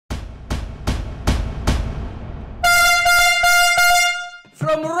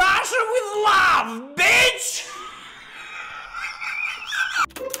From Russia with love, bitch!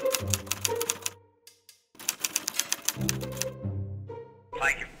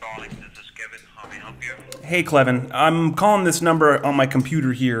 Thank you for calling. This is Kevin. How may I help you? Hey, Clevin. I'm calling this number on my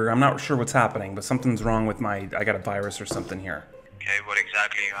computer here. I'm not sure what's happening, but something's wrong with I got a virus or something here. Okay, what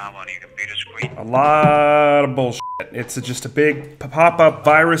exactly you have on your computer screen? A lot of bullshit. It's just a big pop-up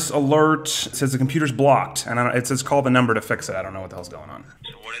virus alert. It says the computer's blocked, and it says call the number to fix it. I don't know what the hell's going on.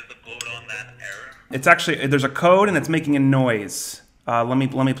 So what is the code on that error? It's actually, there's a code and it's making a noise. Let me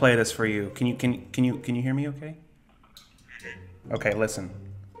play this for you. Can you hear me okay? Okay, listen.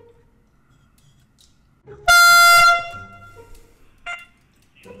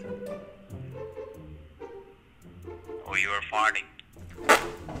 Oh, you are farting.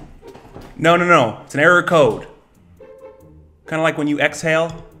 No. It's an error code. Kind of like when you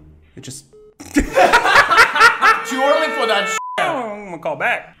exhale, it just... Too early for that shit. I'm gonna call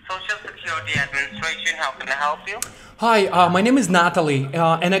back. Social Security Administration, how can I help you? Hi, my name is Natalie,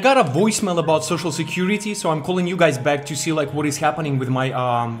 and I got a voicemail about Social Security, so I'm calling you guys back to see like what is happening with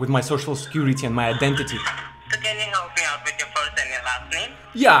my Social Security and my identity. So can you help me out with your first and your last name?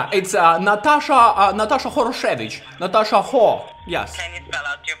 Yeah, it's Natasha Horoshevich. Natasha Ho. Yes. Can you spell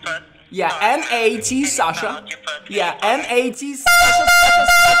out your first? Yeah, N-A-T Sasha. Spell out your first name, Yeah, please? N-A-T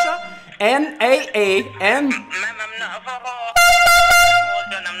Sasha. N-A-A-N. Ma'am, I'm not.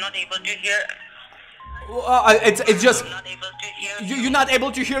 Hold on, I'm not able to hear. It's just I'm not able to hear. you're not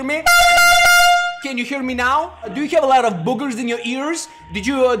able to hear me. Can you hear me now? Do you have a lot of boogers in your ears? Did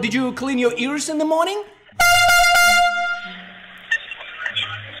you clean your ears in the morning?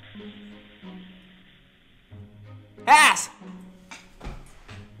 Ass.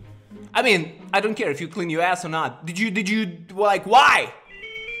 I mean, I don't care if you clean your ass or not. Did you like why?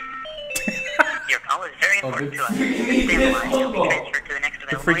 Your call is very important to us. Please stay on the line. You'll be transferred to the next The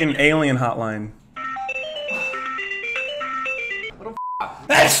available freaking agent. alien hotline.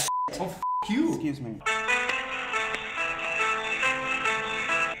 Ass. Oh, you. Excuse me.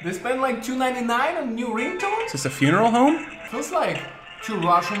 They spent like $2.99 on new ringtones? Is this a funeral home? Feels like two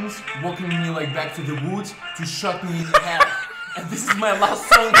Russians walking me like back to the woods to shut me in the head. And this is my last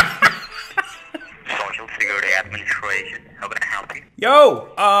song. Social Security Administration, how can I help you? Yo,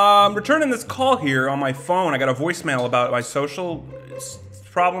 I'm returning this call here on my phone. I got a voicemail about my social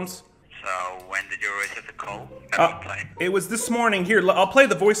problems. So when did you receive the call? It was this morning. Here, I'll play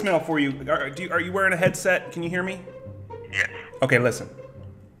the voicemail for you. Are you wearing a headset? Can you hear me? Yes. Okay, listen.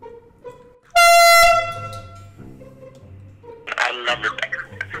 I love your back.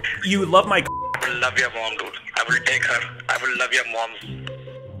 You love my I will love your mom, dude. I will take her. I will love your mom.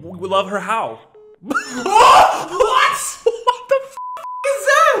 We love her how? What? What the f is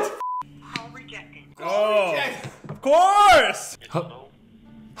that? Call rejected. Oh, of course!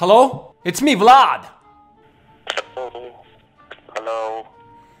 Hello? It's me, Vlad. Hello.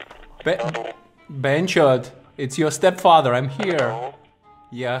 Benchot, it's your stepfather. I'm here.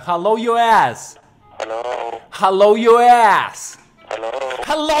 Yeah, hello your ass. Hello. Hello your ass. Hello.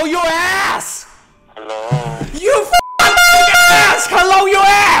 Hello your ass. Hello. You f***ing ass. Hello your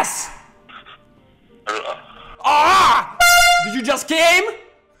ass. Ah! Did you just came?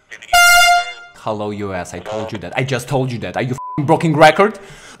 Hello your ass. I told you that. I just told you that. Are you f***ing broken record?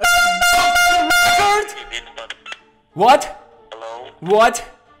 Record? What? Hello. What?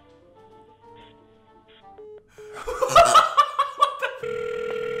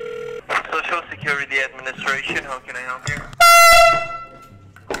 Social Security Administration, how can I help you?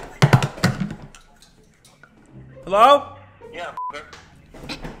 Hello? Yeah,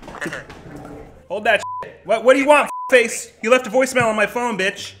 Hold that shit. What do you want, face? You left a voicemail on my phone,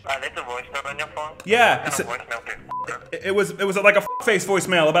 bitch. I left a voice note on your phone? Yeah, What it's kind of voicemail, please? it was like a face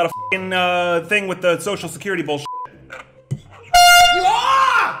voicemail about a fucking thing with the social security bullshit.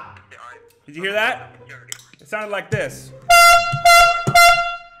 Ah! Did you hear that? It sounded like this.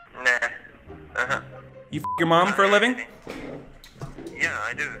 Nah. Uh-huh. You f your mom for a living? Yeah,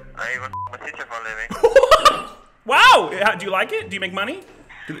 I do. I even f my teacher for a living. Wow! Do you like it? Do you make money?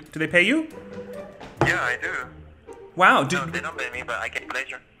 Do they pay you? Yeah, I do. Wow, No, they don't pay me, but I get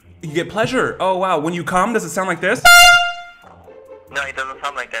pleasure. you get pleasure. Oh wow, when you come, does it sound like this? No, it doesn't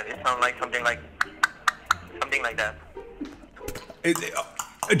sound like that. It sounds like something like that.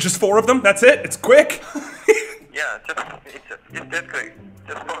 Just 4 of them? That's it? It's quick? Yeah, it's that quick.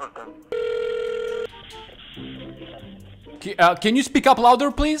 Just 4 of them. Can you speak up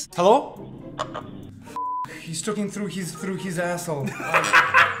louder, please? Hello? He's talking through his asshole.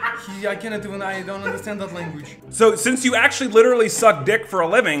 I cannot even. I don't understand that language. So, since you actually literally suck dick for a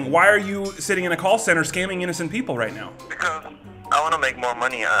living, why are you sitting in a call center scamming innocent people right now? Because I want to make more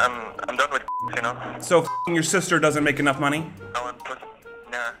money. I'm done with you know. So your sister doesn't make enough money? I want pussy.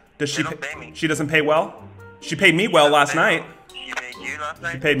 Nah. Does she They don't pay me. She doesn't pay well? She paid me well last night. She paid you last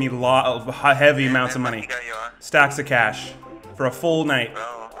night? She paid me heavy amounts of money. Lucky guy you are. Stacks of cash for a full night.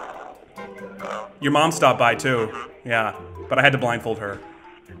 Bro. Your mom stopped by too. Yeah, but I had to blindfold her.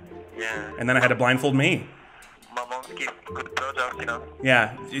 Yeah. And then I had to blindfold me. My mom gives good blowjobs, you know.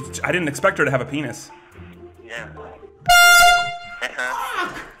 Yeah, I didn't expect her to have a penis. Yeah.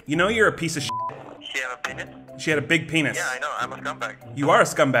 You know you're a piece of shit. She have a penis? She had a big penis. Yeah, I know. I'm a scumbag. You are a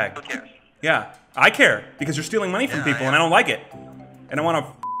scumbag. Who cares? Yeah, I care because you're stealing money from Yeah, people I and I don't like it. And I want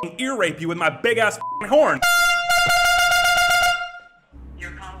to ear rape you with my big ass horn.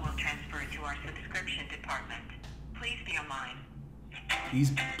 Your call will transfer to our subscription department. Please be online.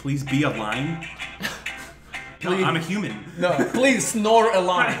 Please be a line. No, I'm a human. No, please snore a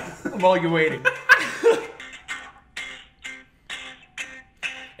line while you're waiting.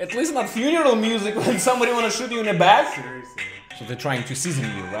 At least not funeral music when somebody wanna shoot you in the back. Seriously. So they're trying to season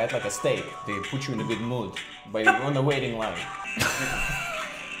you, right? Like a steak. They put you in a good mood by on the waiting line.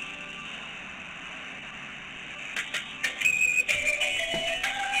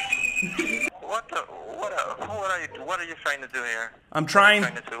 What are you trying to do here? I'm trying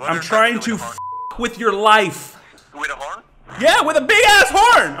to horn? with your life. With a horn? Yeah, with a big ass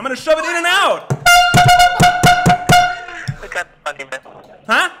horn. I'm gonna shove it in and out. Look at fucking man.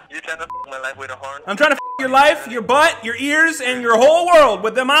 Huh? You trying to my life with a horn? I'm trying to your life, your butt, your ears, and your whole world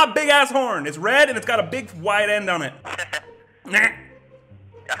with my big ass horn. It's red and it's got a big wide end on it.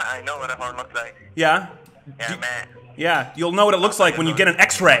 I know what a horn looks like. Yeah? Yeah, man. Yeah, you'll know what it looks like when you get an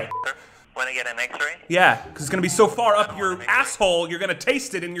x-ray. When I get an x-ray? Yeah, because it's gonna be so far up your asshole, you're gonna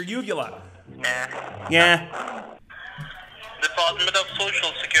taste it in your uvula. Nah. Yeah. Department of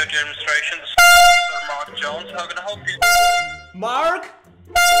Social Security Administration, Sir Mark Jones, how can I help you? Mark?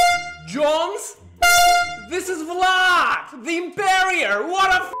 Jones? This is Vlad, the Imperior. What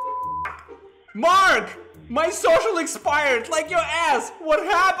a Mark, my social expired like your ass. What's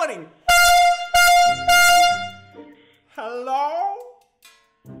happening? Hello?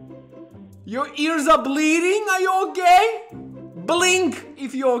 Your ears are bleeding? Are you okay? Blink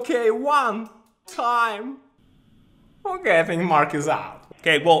if you're okay. One time. Okay, I think Mark is out.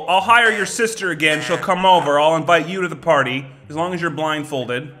 Okay, well, I'll hire your sister again. She'll come over. I'll invite you to the party, as long as you're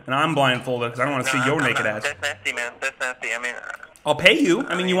blindfolded, and I'm blindfolded, because I don't want to see your naked ass. That's nasty, man. That's nasty. I mean... I'll pay you.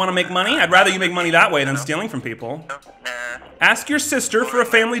 I mean, you want to make money? I'd rather you make money that way than stealing from people. Nah. Ask your sister for a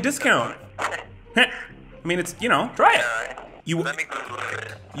family discount. I mean, it's, you know, try it. Let me Google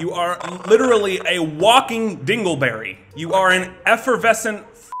it. You are literally a walking dingleberry. You are an effervescent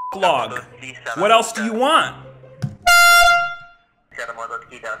log. What else do you want?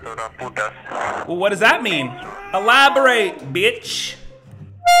 Well, what does that mean? Elaborate, bitch.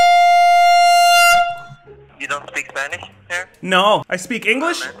 You don't speak Spanish here? No, I speak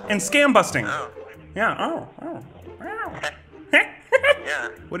English and scam busting. Oh. Yeah, oh. Yeah.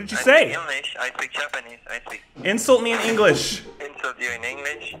 What did you say? I speak English. I speak Japanese. I speak... Insult me in English. Insult you in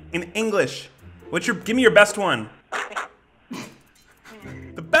English? In English. Give me your best one.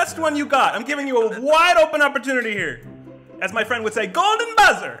 The best one you got. I'm giving you a wide open opportunity here. As my friend would say, golden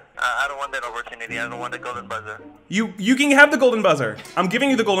buzzer. I don't want that opportunity. I don't want the golden buzzer. You can have the golden buzzer. I'm giving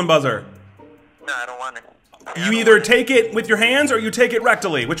you the golden buzzer. No, I don't want it. You either take it with your hands or you take it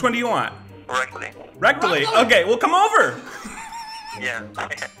rectally. Which one do you want? Correctly. Rectally? Okay, well come over. Yeah.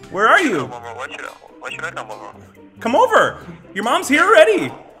 Where are you? Come over. Why should I come over? Come over. Your mom's here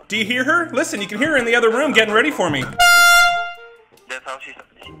already. Do you hear her? Listen, you can hear her in the other room getting ready for me. That's how she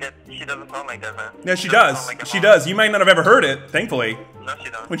doesn't sound like that, man. Yeah, she does. She does. You might not have ever heard it, thankfully. No, she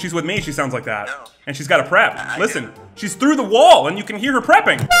don't. When she's with me, she sounds like that. No. And she's got to prep. I Listen, do. she's through the wall and you can hear her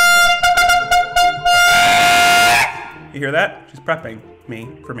prepping. You hear that? She's prepping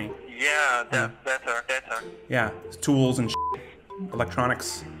for me. Yeah, that's her. That's her. Yeah, tools and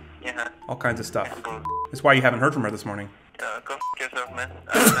electronics, Yeah. all kinds of stuff. That's why you haven't heard from her this morning. Go f yourself, man.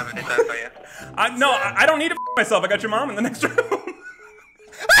 I don't have any time for you. I don't need to myself. I got your mom in the next room.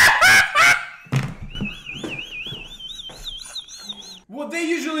 What they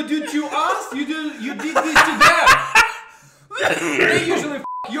usually do to us, you did this to them. They usually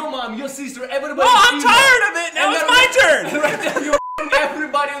your mom, your sister, everybody. Well, I'm tired of it. Now it's my turn. Right now, you're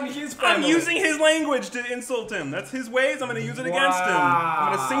everybody on his family. I'm using his language to insult him. That's his ways. I'm going to use it against him.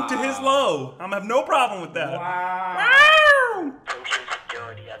 I'm going to sink to his low. I'm going to have no problem with that. Wow. Social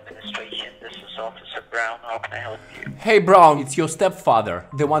Security Administration, this is Officer Brown, how can I help you? Hey Brown, it's your stepfather,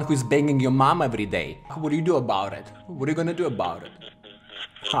 the one who's banging your mom every day. What do you do about it? What are you gonna do about it?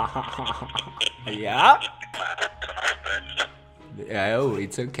 Yeah? Oh,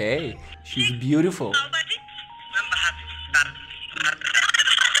 it's okay. She's beautiful.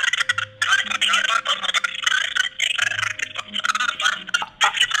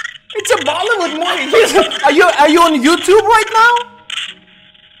 It's a Bollywood movie. Are you on YouTube right now?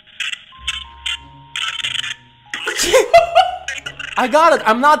 I got it.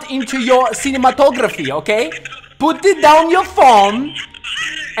 I'm not into your cinematography, okay? Put it down your phone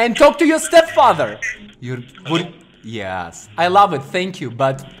and talk to your stepfather. Yes, I love it. Thank you,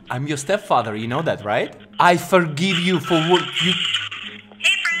 but I'm your stepfather. You know that, right? I forgive you for what you.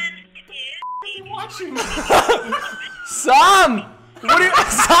 Hey, friend. What are you watching? Son,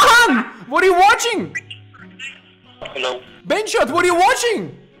 son, what are you watching? Hello. Benshot, what are you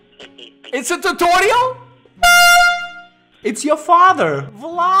watching? It's a tutorial? It's your father,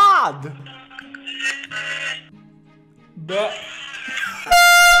 Vlad.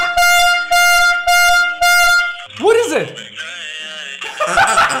 What is it?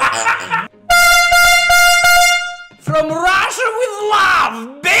 From Russia with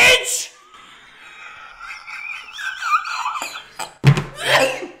love, bitch!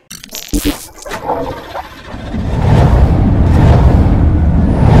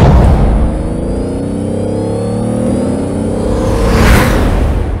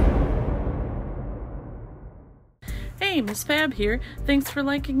 Hey, Miss Fab here. Thanks for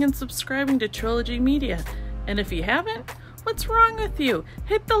liking and subscribing to Trilogy Media. And if you haven't, what's wrong with you?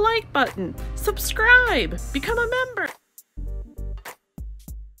 Hit the like button, subscribe, become a member.